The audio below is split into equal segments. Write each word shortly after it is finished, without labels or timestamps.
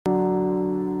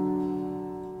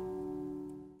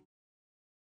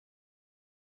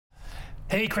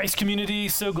Hey, Christ community,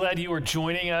 so glad you are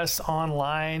joining us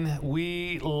online.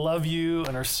 We love you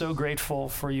and are so grateful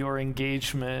for your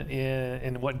engagement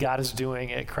in what God is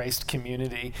doing at Christ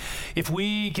community. If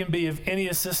we can be of any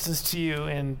assistance to you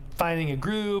in finding a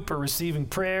group or receiving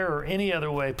prayer or any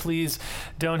other way, please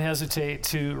don't hesitate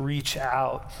to reach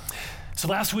out. So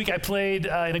last week I played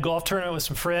in a golf tournament with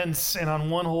some friends, and on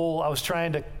one hole I was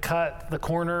trying to cut the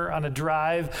corner on a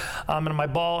drive, and my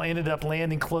ball ended up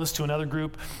landing close to another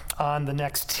group on the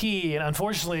next tee. And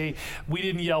unfortunately, we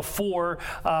didn't yell four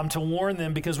to warn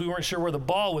them because we weren't sure where the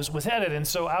ball was headed. And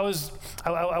so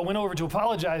I went over to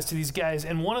apologize to these guys,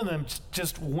 and one of them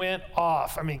just went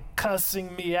off. I mean,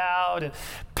 cussing me out and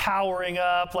powering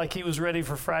up like he was ready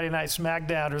for Friday Night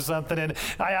SmackDown or something. And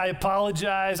I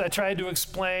apologized. I tried to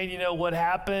explain, what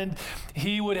happened.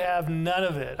 He would have none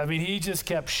of it. I mean, he just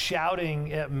kept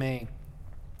shouting at me.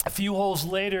 A few holes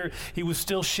later, he was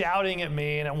still shouting at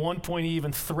me, and at one point he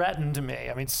even threatened me.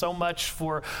 I mean, so much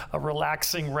for a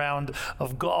relaxing round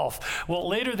of golf. Well,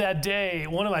 later that day,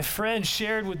 one of my friends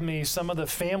shared with me some of the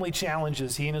family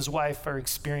challenges he and his wife are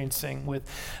experiencing with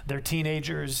their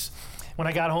teenagers. When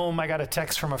I got home, I got a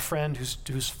text from a friend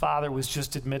whose father was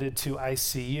just admitted to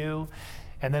ICU,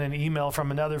 and then an email from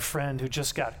another friend who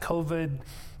just got COVID.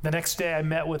 The next day, I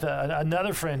met with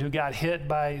another friend who got hit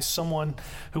by someone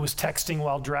who was texting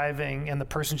while driving, and the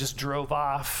person just drove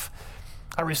off.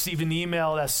 I received an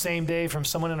email that same day from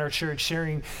someone in our church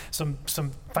sharing some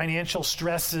financial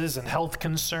stresses and health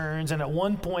concerns. And at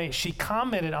one point, she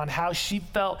commented on how she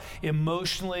felt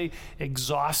emotionally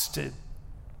exhausted.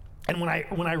 And when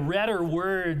I read her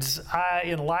words,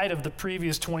 in light of the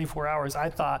previous 24 hours, I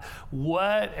thought,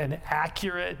 what an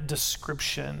accurate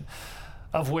description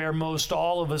of where most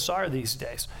all of us are these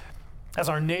days. As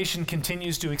our nation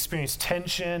continues to experience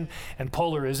tension and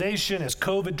polarization, as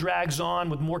COVID drags on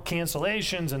with more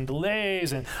cancellations and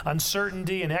delays and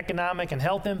uncertainty and economic and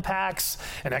health impacts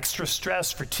and extra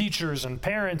stress for teachers and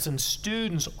parents and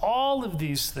students, all of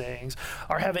these things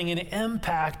are having an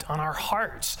impact on our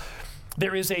hearts.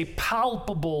 There is a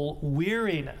palpable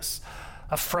weariness,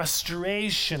 a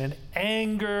frustration, an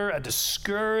anger, a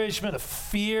discouragement, a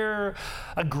fear,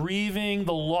 a grieving,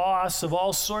 the loss of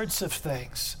all sorts of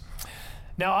things.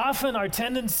 Now, often our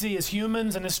tendency as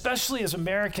humans, and especially as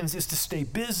Americans, is to stay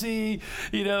busy,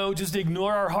 just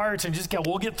ignore our hearts and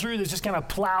we'll get through this, just kind of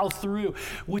plow through,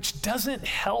 which doesn't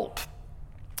help.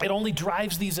 It only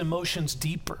drives these emotions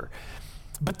deeper.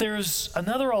 But there's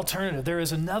another alternative. There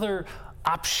is another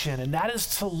option, and that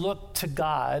is to look to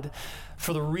God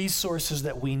for the resources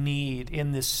that we need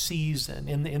in this season,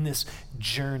 in this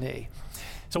journey.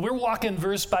 So we're walking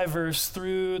verse by verse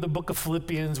through the book of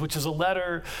Philippians, which is a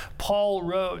letter Paul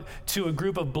wrote to a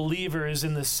group of believers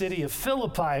in the city of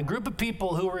Philippi, a group of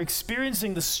people who were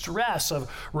experiencing the stress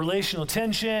of relational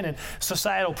tension and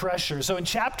societal pressure. So in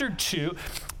chapter 2,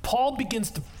 Paul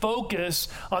begins to focus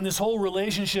on this whole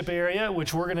relationship area,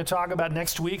 which we're going to talk about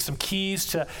next week, some keys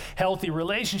to healthy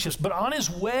relationships. But on his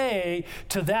way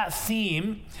to that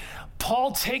theme,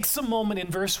 Paul takes a moment in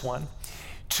verse 1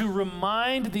 to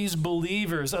remind these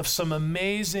believers of some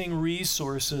amazing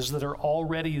resources that are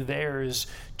already theirs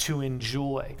to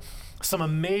enjoy. Some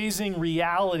amazing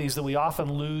realities that we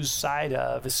often lose sight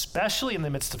of, especially in the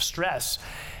midst of stress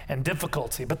and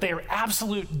difficulty. But they are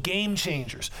absolute game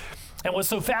changers. And what's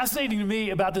so fascinating to me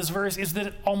about this verse is that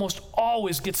it almost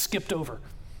always gets skipped over.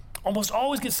 Almost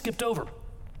always gets skipped over.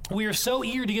 We are so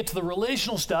eager to get to the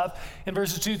relational stuff in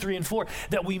verses 2, 3, and 4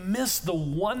 that we miss the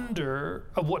wonder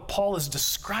of what Paul is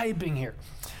describing here.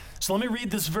 So let me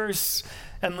read this verse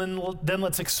and then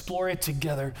let's explore it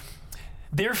together.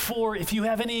 Therefore, if you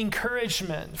have any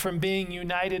encouragement from being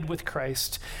united with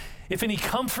Christ, if any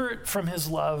comfort from his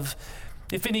love,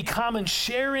 if any common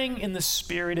sharing in the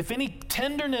Spirit, if any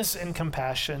tenderness and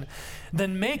compassion,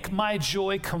 then make my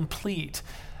joy complete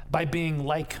by being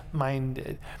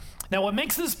like-minded. Now, what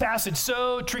makes this passage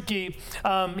so tricky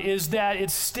is that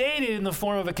it's stated in the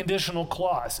form of a conditional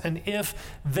clause, an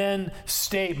if-then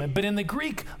statement. But in the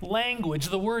Greek language,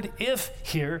 the word if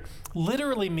here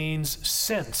literally means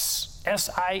since,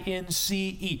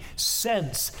 S-I-N-C-E,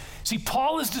 since. See,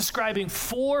 Paul is describing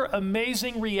 4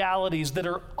 amazing realities that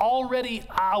are already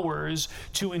ours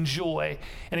to enjoy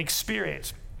and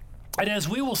experience. And as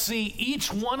we will see,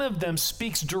 each one of them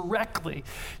speaks directly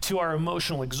to our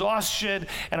emotional exhaustion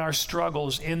and our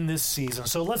struggles in this season.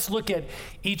 So let's look at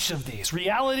each of these.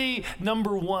 Reality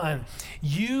number 1,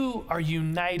 you are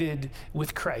united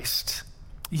with Christ.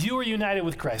 You are united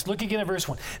with Christ. Look again at verse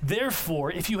 1.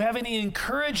 Therefore, if you have any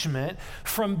encouragement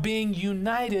from being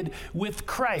united with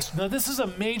Christ. Now, this is a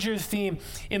major theme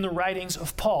in the writings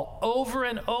of Paul. Over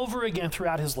and over again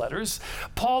throughout his letters,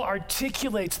 Paul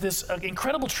articulates this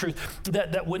incredible truth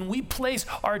that when we place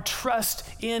our trust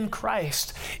in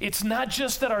Christ, it's not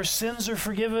just that our sins are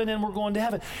forgiven and we're going to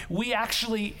heaven. We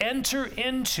actually enter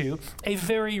into a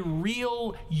very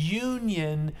real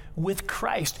union with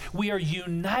Christ. We are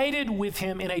united with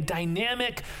him in a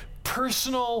dynamic,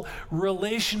 personal,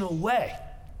 relational way.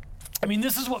 I mean,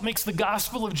 this is what makes the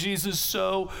gospel of Jesus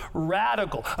so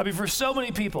radical. I mean, for so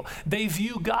many people, they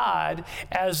view God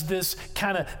as this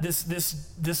kind of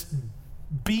this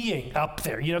being up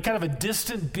there, kind of a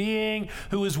distant being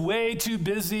who is way too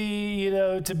busy,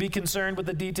 to be concerned with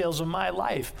the details of my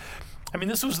life. I mean,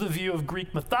 this was the view of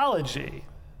Greek mythology.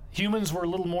 Humans were a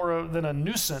little more than a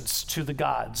nuisance to the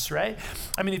gods, right?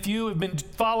 I mean, if you have been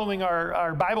following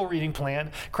our Bible reading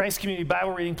plan, Christ Community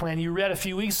Bible reading plan, you read a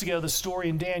few weeks ago the story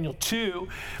in Daniel 2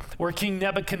 where King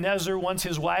Nebuchadnezzar wants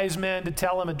his wise men to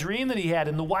tell him a dream that he had,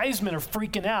 and the wise men are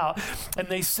freaking out, and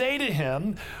they say to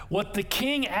him, what the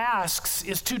king asks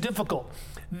is too difficult.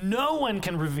 No one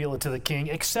can reveal it to the king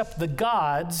except the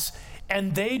gods,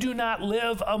 and they do not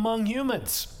live among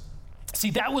humans.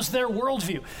 See, that was their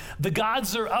worldview. The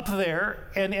gods are up there,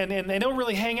 and they don't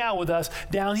really hang out with us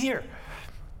down here.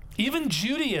 Even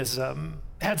Judaism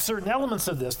had certain elements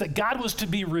of this, that God was to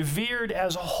be revered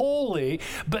as holy,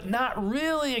 but not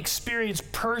really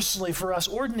experienced personally for us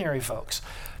ordinary folks.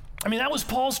 I mean, that was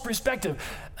Paul's perspective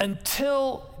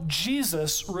until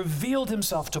Jesus revealed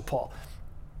himself to Paul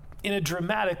in a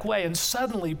dramatic way. And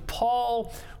suddenly,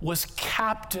 Paul was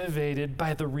captivated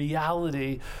by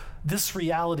this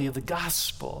reality of the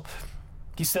gospel.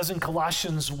 He says in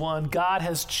Colossians 1, God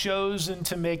has chosen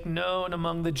to make known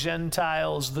among the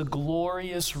Gentiles the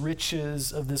glorious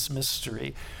riches of this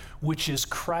mystery, which is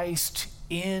Christ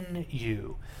in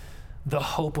you, the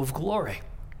hope of glory.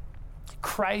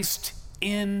 Christ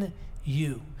in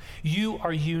you. You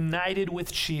are united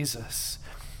with Jesus.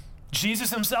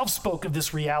 Jesus himself spoke of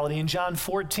this reality in John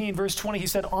 14, verse 20. He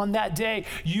said, on that day,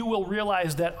 you will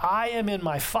realize that I am in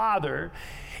my Father,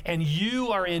 and you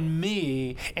are in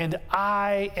me, and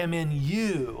I am in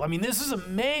you. I mean, this is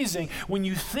amazing when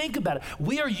you think about it.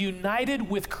 We are united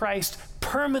with Christ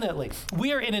permanently.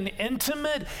 We are in an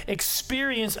intimate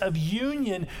experience of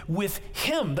union with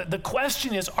him. The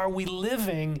question is, are we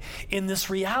living in this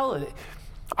reality?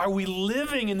 Are we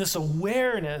living in this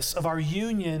awareness of our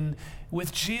union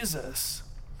with Jesus?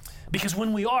 Because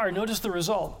when we are, notice the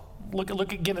result.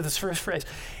 Look again at this first phrase.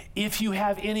 If you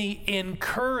have any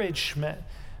encouragement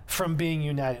from being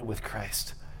united with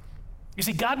Christ. You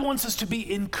see, God wants us to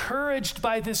be encouraged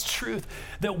by this truth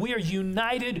that we are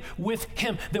united with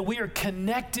him, that we are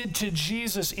connected to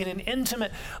Jesus in an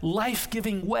intimate,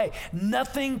 life-giving way.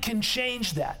 Nothing can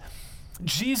change that.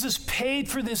 Jesus paid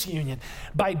for this union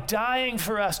by dying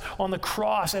for us on the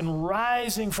cross and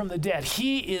rising from the dead.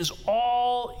 He is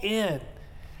all in.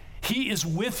 He is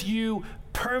with you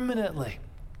permanently.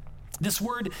 This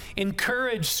word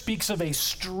encourage speaks of a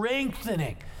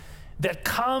strengthening that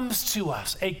comes to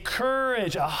us, a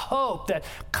courage, a hope that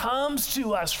comes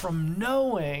to us from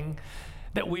knowing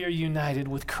that we are united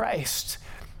with Christ.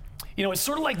 It's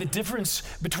sort of like the difference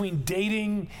between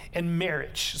dating and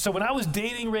marriage. So when I was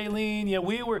dating Raylene,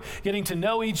 we were getting to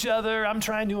know each other. I'm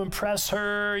trying to impress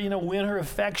her, win her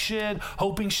affection,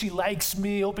 hoping she likes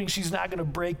me, hoping she's not going to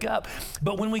break up.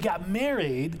 But when we got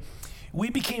married,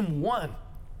 we became one.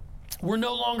 We're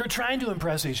no longer trying to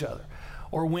impress each other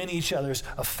or win each other's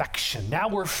affection. Now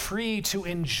we're free to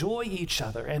enjoy each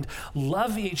other and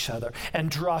love each other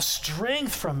and draw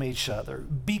strength from each other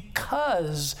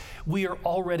because we are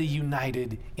already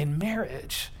united in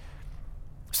marriage.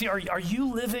 See, are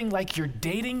you living like you're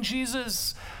dating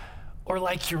Jesus or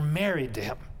like you're married to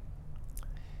him?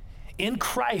 In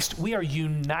Christ, we are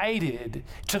united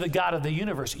to the God of the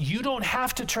universe. You don't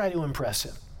have to try to impress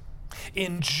him.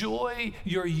 Enjoy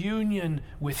your union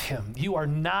with him. You are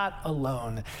not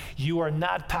alone. You are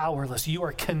not powerless. You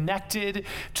are connected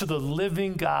to the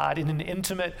living God in an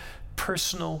intimate,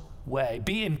 personal way.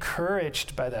 Be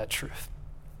encouraged by that truth.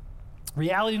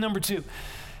 Reality number 2,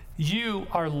 you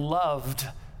are loved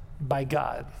by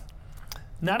God.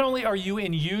 Not only are you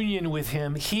in union with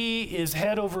him, he is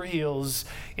head over heels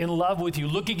in love with you.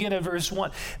 Look again at verse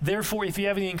 1. Therefore, if you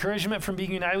have any encouragement from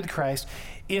being united with Christ,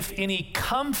 if any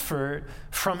comfort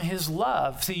from his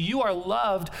love. See, you are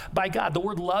loved by God. The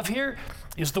word love here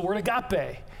is the word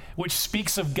agape, which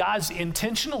speaks of God's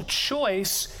intentional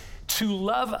choice to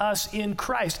love us in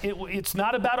Christ. It's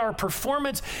not about our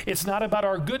performance. It's not about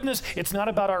our goodness. It's not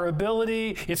about our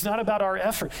ability. It's not about our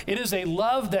effort. It is a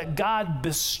love that God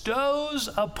bestows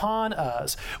upon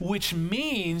us, which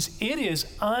means it is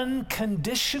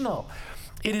unconditional.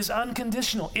 It is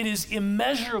unconditional. It is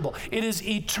immeasurable. It is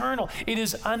eternal. It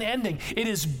is unending. It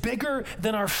is bigger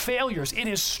than our failures. It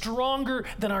is stronger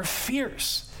than our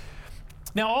fears.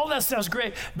 Now, all that sounds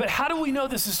great, but how do we know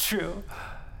this is true?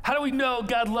 How do we know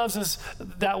God loves us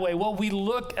that way? Well, we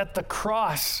look at the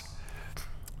cross.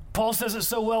 Paul says it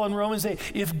so well in Romans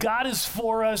 8. If God is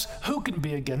for us, who can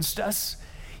be against us?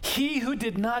 He who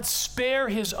did not spare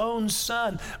his own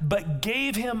son, but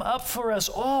gave him up for us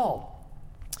all,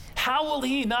 how will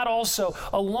he not also,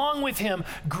 along with him,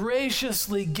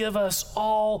 graciously give us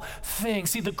all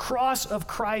things? See, the cross of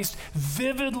Christ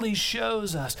vividly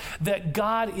shows us that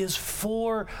God is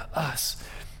for us.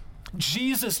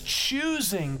 Jesus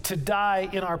choosing to die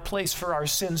in our place for our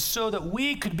sins so that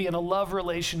we could be in a love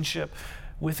relationship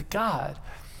with God.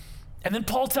 And then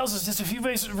Paul tells us just a few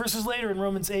verses later in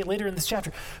Romans 8, later in this chapter,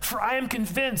 for I am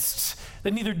convinced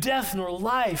that neither death nor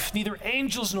life, neither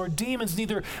angels nor demons,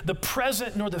 neither the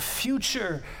present nor the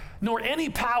future, nor any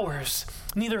powers,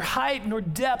 neither height nor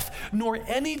depth, nor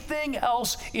anything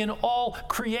else in all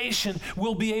creation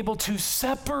will be able to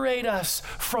separate us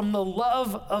from the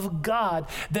love of God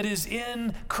that is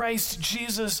in Christ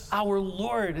Jesus our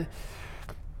Lord.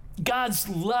 God's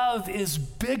love is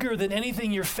bigger than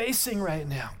anything you're facing right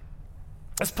now.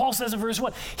 As Paul says in verse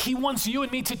 1, he wants you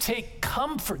and me to take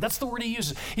comfort. That's the word he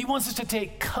uses. He wants us to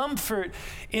take comfort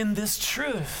in this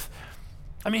truth.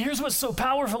 I mean, here's what's so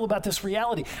powerful about this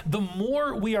reality. The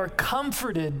more we are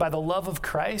comforted by the love of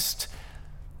Christ,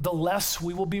 the less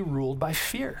we will be ruled by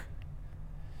fear.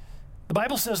 The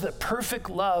Bible says that perfect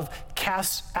love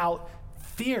casts out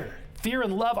fear. Fear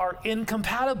and love are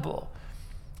incompatible.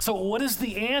 So what is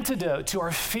the antidote to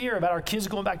our fear about our kids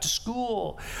going back to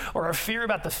school, or our fear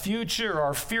about the future, or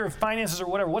our fear of finances, or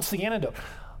whatever? What's the antidote?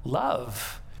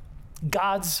 Love.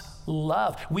 God's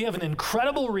love. We have an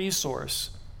incredible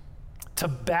resource to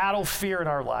battle fear in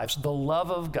our lives, the love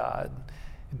of God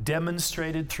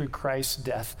demonstrated through Christ's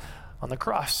death on the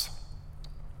cross.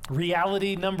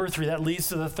 Reality number 3, that leads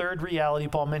to the third reality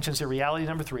Paul mentions here. Reality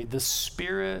number 3, the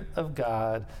Spirit of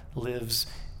God lives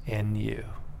in you.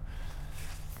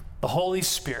 The Holy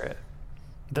Spirit,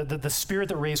 the Spirit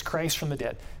that raised Christ from the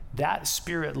dead, that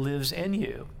Spirit lives in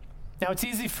you. Now, it's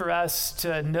easy for us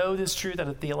to know this truth at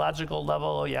a theological level.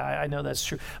 Oh, yeah, I know that's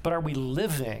true. But are we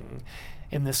living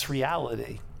in this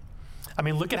reality? I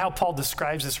mean, look at how Paul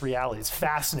describes this reality. It's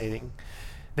fascinating.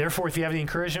 Therefore, if you have any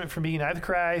encouragement from being united with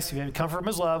Christ, if you have any comfort from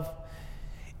his love,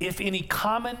 if any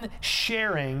common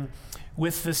sharing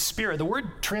with the Spirit. The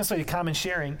word translated common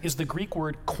sharing is the Greek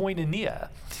word koinonia.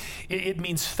 It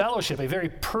means fellowship, a very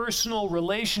personal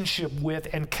relationship with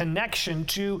and connection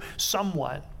to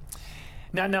someone.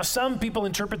 Now, some people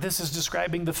interpret this as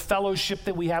describing the fellowship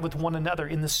that we have with one another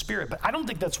in the Spirit, but I don't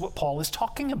think that's what Paul is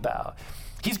talking about.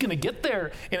 He's going to get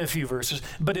there in a few verses,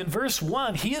 but in verse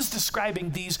 1, he is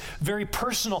describing these very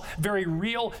personal, very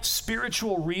real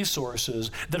spiritual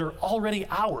resources that are already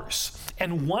ours.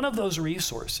 And one of those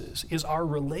resources is our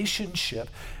relationship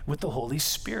with the Holy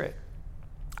Spirit.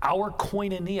 Our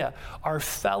koinonia, our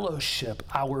fellowship,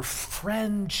 our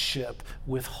friendship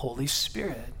with Holy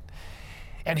Spirit.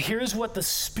 And here's what the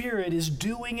Spirit is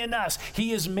doing in us.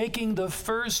 He is making the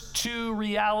first two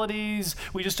realities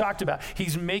we just talked about.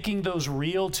 He's making those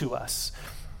real to us.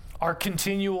 Our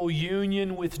continual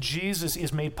union with Jesus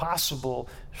is made possible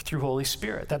through Holy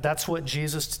Spirit. That's what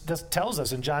Jesus tells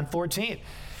us in John 14.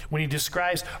 When he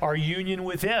describes our union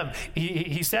with him,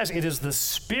 he says it is the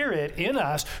Spirit in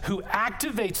us who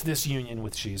activates this union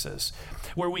with Jesus,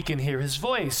 where we can hear his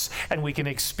voice and we can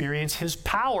experience his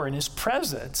power and his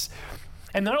presence.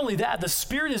 And not only that, the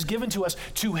Spirit is given to us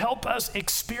to help us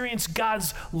experience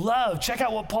God's love. Check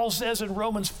out what Paul says in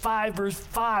Romans 5, verse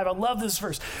 5. I love this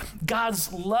verse.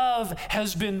 God's love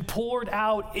has been poured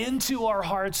out into our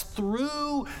hearts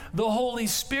through the Holy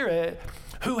Spirit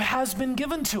who has been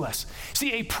given to us.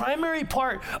 See, a primary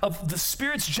part of the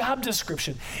Spirit's job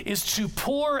description is to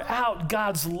pour out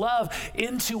God's love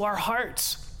into our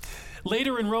hearts.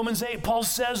 Later in Romans 8, Paul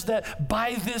says that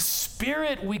by this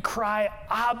Spirit we cry,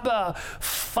 Abba,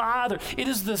 Father. It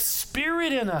is the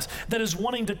Spirit in us that is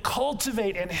wanting to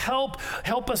cultivate and help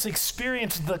us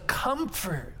experience the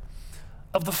comfort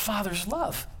of the Father's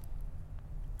love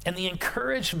and the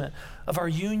encouragement of our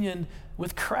union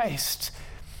with Christ.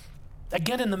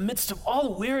 Again, in the midst of all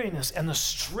the weariness and the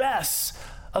stress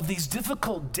of these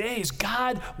difficult days,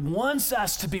 God wants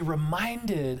us to be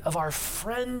reminded of our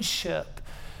friendship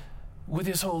with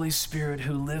his Holy Spirit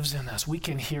who lives in us. We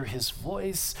can hear his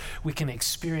voice. We can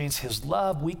experience his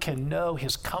love. We can know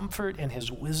his comfort and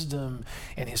his wisdom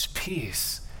and his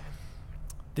peace.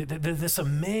 This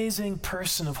amazing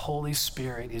person of Holy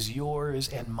Spirit is yours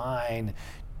and mine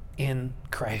in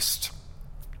Christ.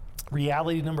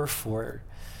 Reality number 4,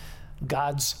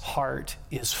 God's heart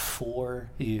is for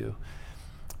you.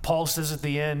 Paul says at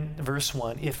the end, verse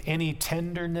 1, if any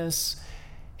tenderness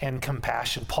and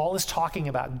compassion. Paul is talking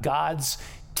about God's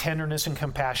tenderness and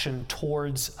compassion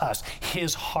towards us,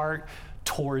 his heart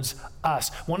towards us.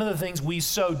 One of the things we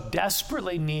so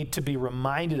desperately need to be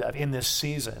reminded of in this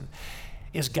season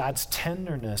is God's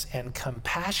tenderness and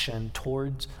compassion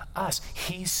towards us.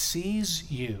 He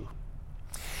sees you.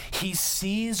 He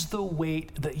sees the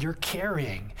weight that you're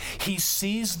carrying. He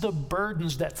sees the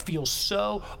burdens that feel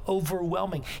so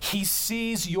overwhelming. He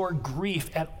sees your grief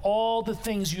at all the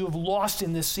things you have lost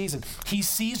in this season. He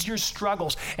sees your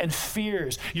struggles and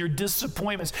fears, your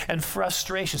disappointments and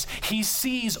frustrations. He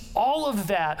sees all of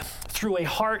that through a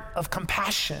heart of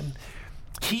compassion.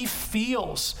 He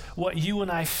feels what you and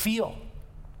I feel.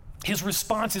 His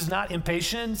response is not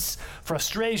impatience,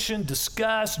 frustration,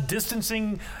 disgust,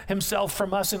 distancing himself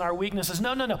from us in our weaknesses.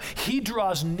 No. He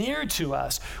draws near to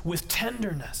us with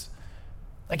tenderness.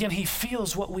 Again, he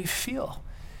feels what we feel.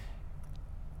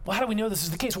 Well, how do we know this is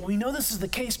the case? Well, we know this is the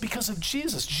case because of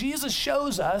Jesus. Jesus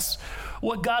shows us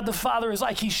what God the Father is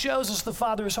like. He shows us the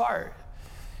Father's heart.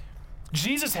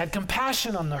 Jesus had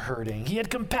compassion on the hurting. He had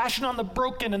compassion on the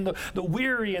broken and the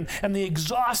weary and the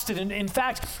exhausted. And in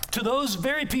fact, to those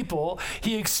very people,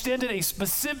 he extended a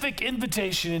specific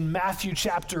invitation in Matthew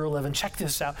chapter 11. Check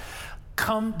this out.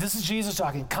 Come, this is Jesus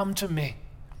talking. Come to me,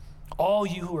 all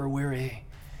you who are weary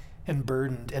and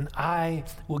burdened, and I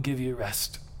will give you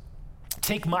rest.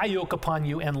 Take my yoke upon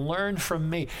you and learn from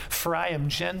me, for I am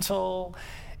gentle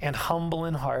and humble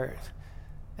in heart,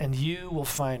 and you will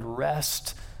find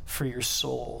rest for your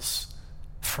souls.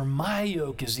 For my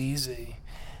yoke is easy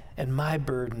and my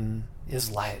burden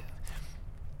is light.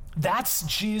 That's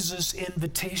Jesus'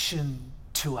 invitation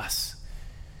to us,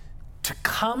 to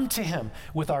come to him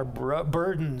with our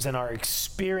burdens and our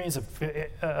experience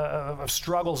of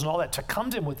struggles and all that, to come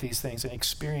to him with these things and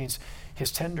experience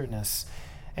his tenderness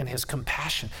and his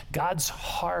compassion. God's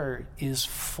heart is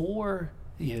for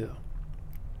you.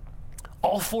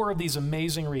 All 4 of these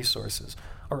amazing resources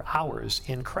are ours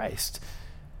in Christ.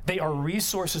 They are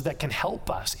resources that can help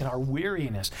us in our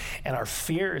weariness and our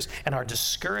fears and our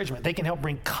discouragement. They can help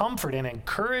bring comfort and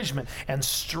encouragement and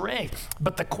strength.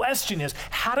 But the question is,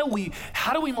 how do we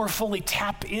more fully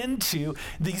tap into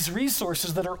these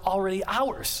resources that are already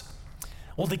ours?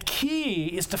 Well, the key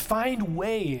is to find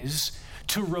ways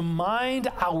to remind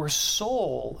our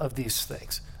soul of these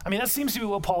things. I mean, that seems to be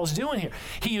what Paul's doing here.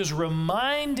 He is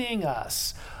reminding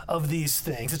us of these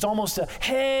things. It's almost a,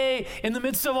 hey, in the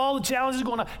midst of all the challenges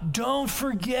going on, don't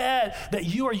forget that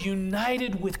you are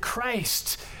united with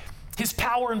Christ. His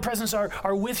power and presence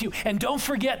are with you. And don't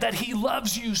forget that he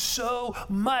loves you so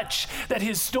much,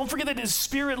 don't forget that his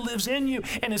Spirit lives in you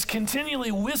and is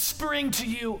continually whispering to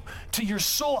you, to your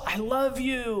soul, I love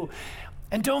you.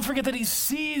 And don't forget that he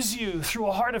sees you through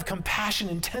a heart of compassion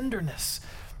and tenderness.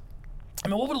 I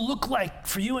mean, what would it look like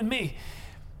for you and me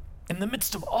in the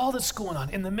midst of all that's going on,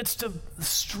 in the midst of the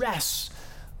stress,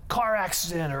 car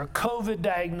accident or a COVID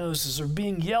diagnosis or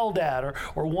being yelled at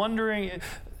or wondering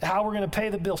how we're going to pay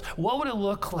the bills? What would it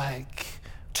look like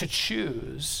to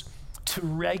choose to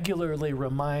regularly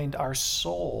remind our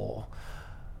soul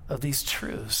of these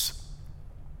truths?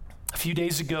 A few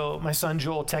days ago, my son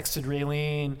Joel texted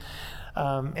Raylene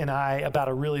and I about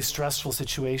a really stressful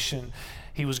situation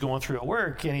he was going through at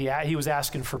work, and he was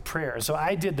asking for prayer. So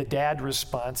I did the dad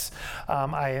response.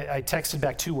 I texted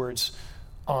back 2 words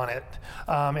on it,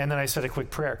 and then I said a quick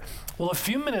prayer. Well, a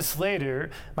few minutes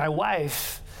later, my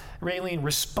wife, Raylene,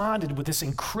 responded with this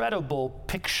incredible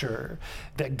picture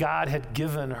that God had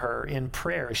given her in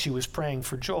prayer. She was praying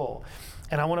for Joel.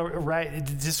 And I want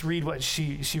to just read what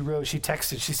she wrote. She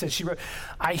texted. She wrote,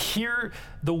 I hear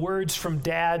the words from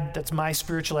Dad. That's my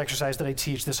spiritual exercise that I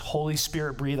teach. This Holy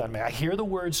Spirit, breathe on me. I hear the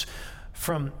words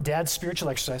from Dad's spiritual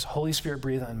exercise. Holy Spirit,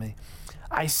 breathe on me.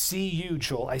 I see you,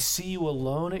 Joel. I see you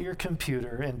alone at your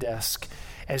computer and desk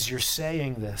as you're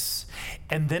saying this.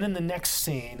 And then in the next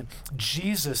scene,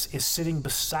 Jesus is sitting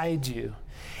beside you,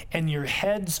 and your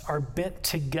heads are bent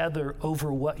together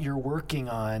over what you're working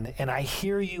on. And I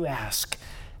hear you ask,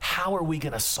 how are we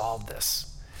going to solve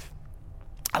this?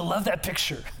 I love that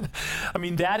picture. I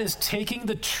mean, that is taking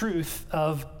the truth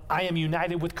of I am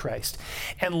united with Christ,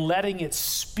 and letting it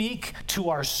speak to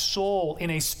our soul in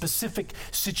a specific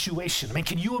situation. I mean,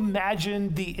 can you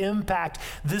imagine the impact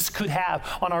this could have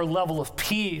on our level of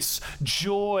peace,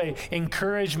 joy,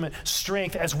 encouragement,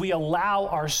 strength as we allow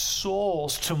our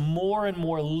souls to more and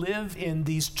more live in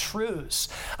these truths?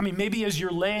 I mean, maybe as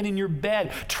you're laying in your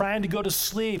bed trying to go to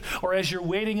sleep, or as you're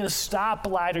waiting at a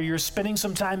stoplight, or you're spending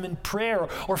some time in prayer,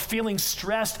 or feeling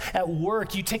stressed at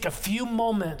work, you take a few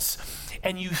moments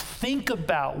and you think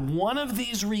about one of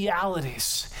these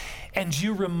realities, and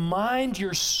you remind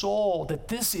your soul that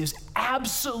this is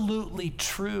absolutely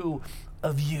true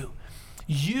of you.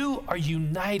 You are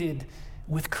united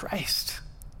with Christ.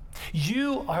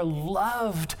 You are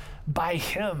loved by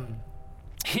him.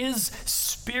 His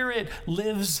Spirit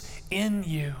lives in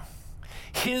you.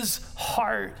 His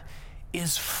heart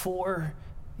is for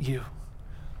you.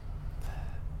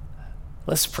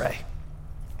 Let's pray.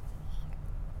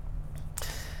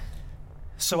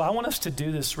 So I want us to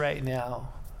do this right now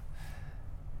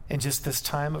in just this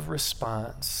time of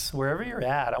response. Wherever you're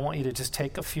at, I want you to just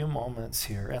take a few moments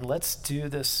here and let's do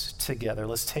this together.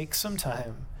 Let's take some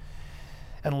time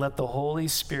and let the Holy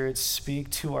Spirit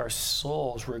speak to our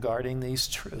souls regarding these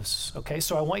truths. Okay,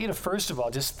 so I want you to first of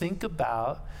all just think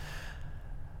about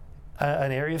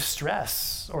an area of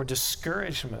stress or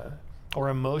discouragement or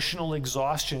emotional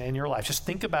exhaustion in your life. Just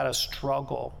think about a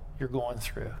struggle you're going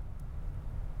through.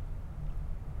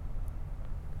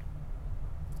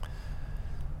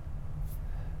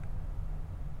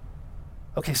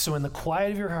 Okay, so in the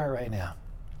quiet of your heart right now,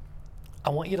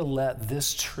 I want you to let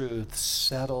this truth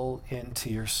settle into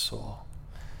your soul.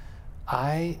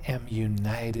 I am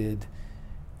united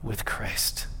with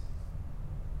Christ.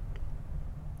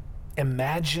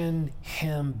 Imagine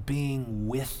him being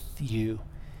with you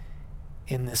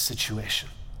in this situation.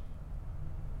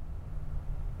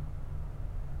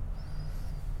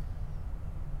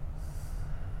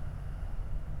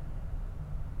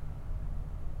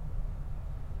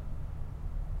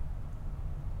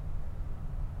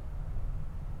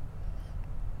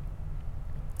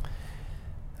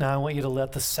 Now I want you to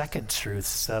let the second truth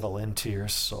settle into your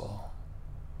soul.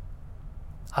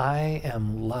 I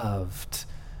am loved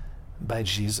by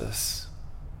Jesus.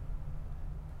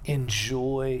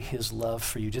 Enjoy his love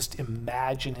for you. Just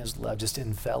imagine his love just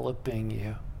enveloping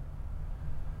you.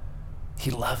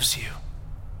 He loves you.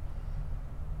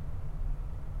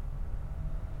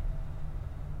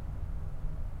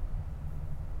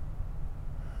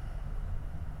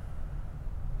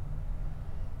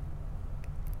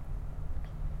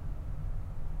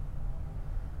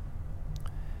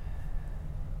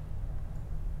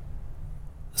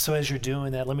 So as you're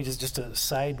doing that, let me just a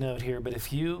side note here, but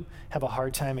if you have a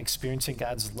hard time experiencing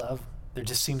God's love, there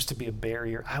just seems to be a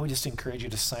barrier, I would just encourage you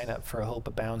to sign up for a Hope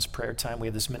Abounds prayer time. We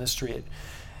have this ministry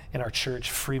in our church,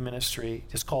 free ministry.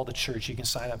 Just call the church. You can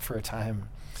sign up for a time.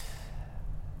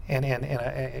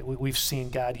 And we've seen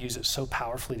God use it so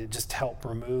powerfully to just help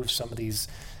remove some of these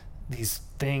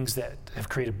things that have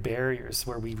created barriers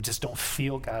where we just don't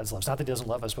feel God's love. It's not that he doesn't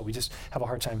love us, but we just have a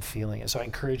hard time feeling it. So I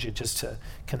encourage you just to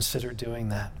consider doing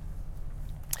that.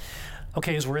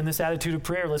 Okay, as we're in this attitude of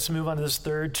prayer, let's move on to this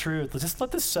third truth. Let's just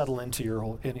let this settle into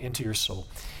your soul.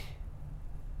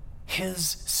 His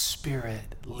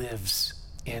Spirit lives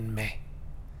in me.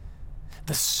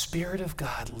 The Spirit of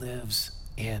God lives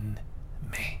in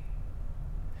me.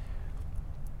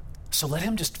 So let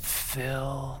him just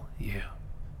fill you.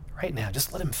 Right now,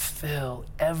 just let him fill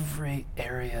every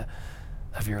area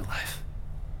of your life.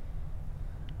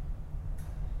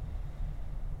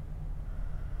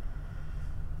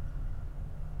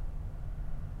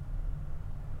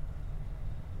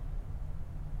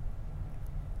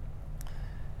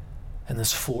 And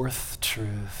this fourth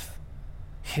truth,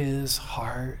 his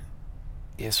heart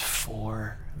is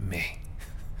for me.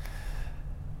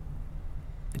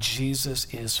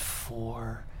 Jesus is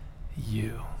for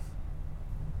you.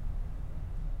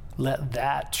 Let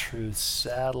that truth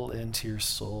settle into your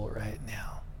soul right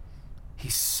now. He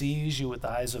sees you with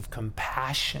eyes of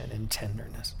compassion and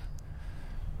tenderness.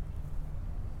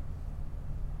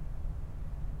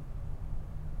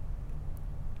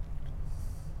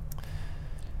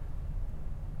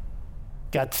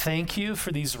 God, thank you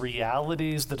for these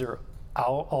realities that are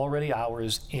already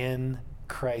ours in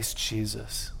Christ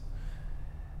Jesus.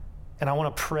 And I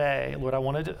want to pray, Lord, I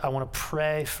want to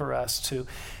pray for us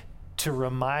to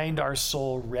remind our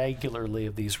soul regularly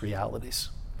of these realities.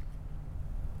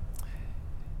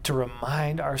 To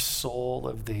remind our soul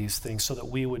of these things so that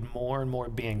we would more and more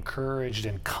be encouraged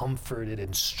and comforted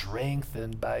and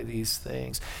strengthened by these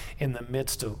things in the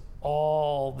midst of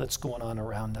all that's going on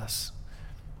around us.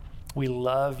 We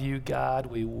love you, God.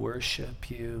 We worship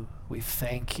you. We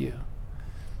thank you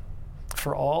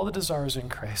for all the desires in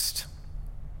Christ.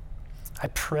 I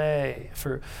pray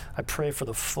for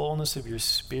the fullness of your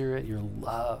Spirit, your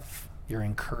love, your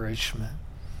encouragement,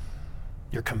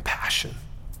 your compassion.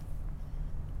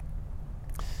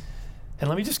 And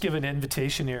let me just give an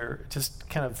invitation here, just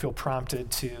kind of feel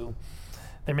prompted to,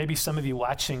 there may be some of you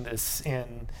watching this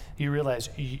and you realize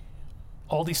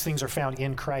all these things are found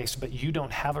in Christ, but you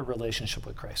don't have a relationship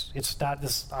with Christ. It's not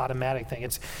this automatic thing.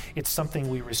 It's something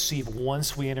we receive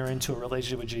once we enter into a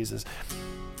relationship with Jesus.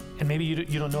 And maybe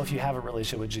you don't know if you have a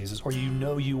relationship with Jesus, or you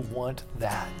know you want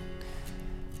that.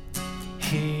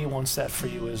 He wants that for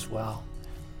you as well.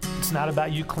 It's not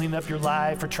about you cleaning up your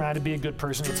life or trying to be a good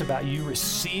person. It's about you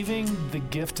receiving the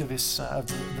gift of his son, of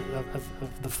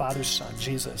the Father's Son,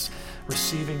 Jesus,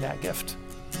 receiving that gift.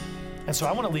 And so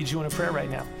I want to lead you in a prayer right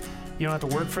now. You don't have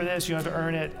to work for this. You don't have to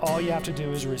earn it. All you have to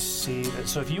do is receive it.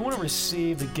 So if you want to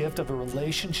receive the gift of a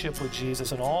relationship with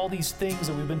Jesus and all these things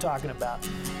that we've been talking about,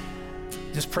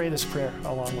 just pray this prayer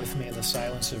along with me in the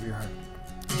silence of your heart.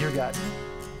 Dear God,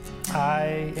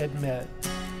 I admit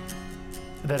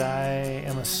that I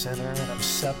am a sinner and I'm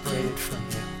separated from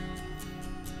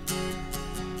you.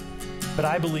 But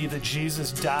I believe that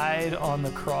Jesus died on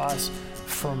the cross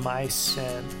for my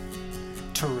sin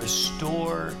to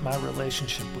restore my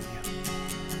relationship with you.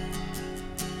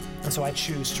 And so I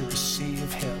choose to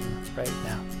receive him right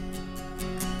now.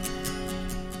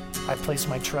 I place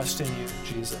my trust in you,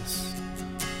 Jesus.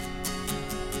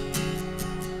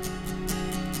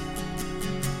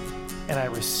 And I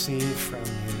receive from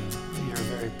you your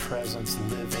very presence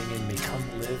living in me.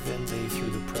 Come live in me through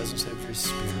the presence of your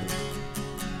Spirit.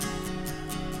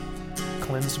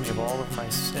 Cleanse me of all of my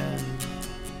sin.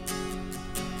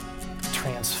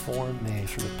 Transform me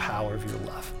through the power of your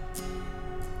love.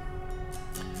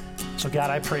 So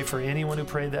God, I pray for anyone who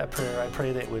prayed that prayer. I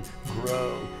pray they would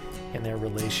grow in their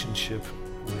relationship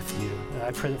with you. And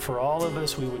I pray that for all of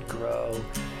us, we would grow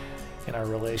in our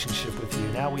relationship with you.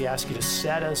 Now we ask you to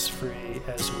set us free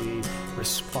as we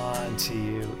respond to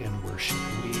you in worship.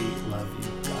 We love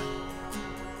you, God.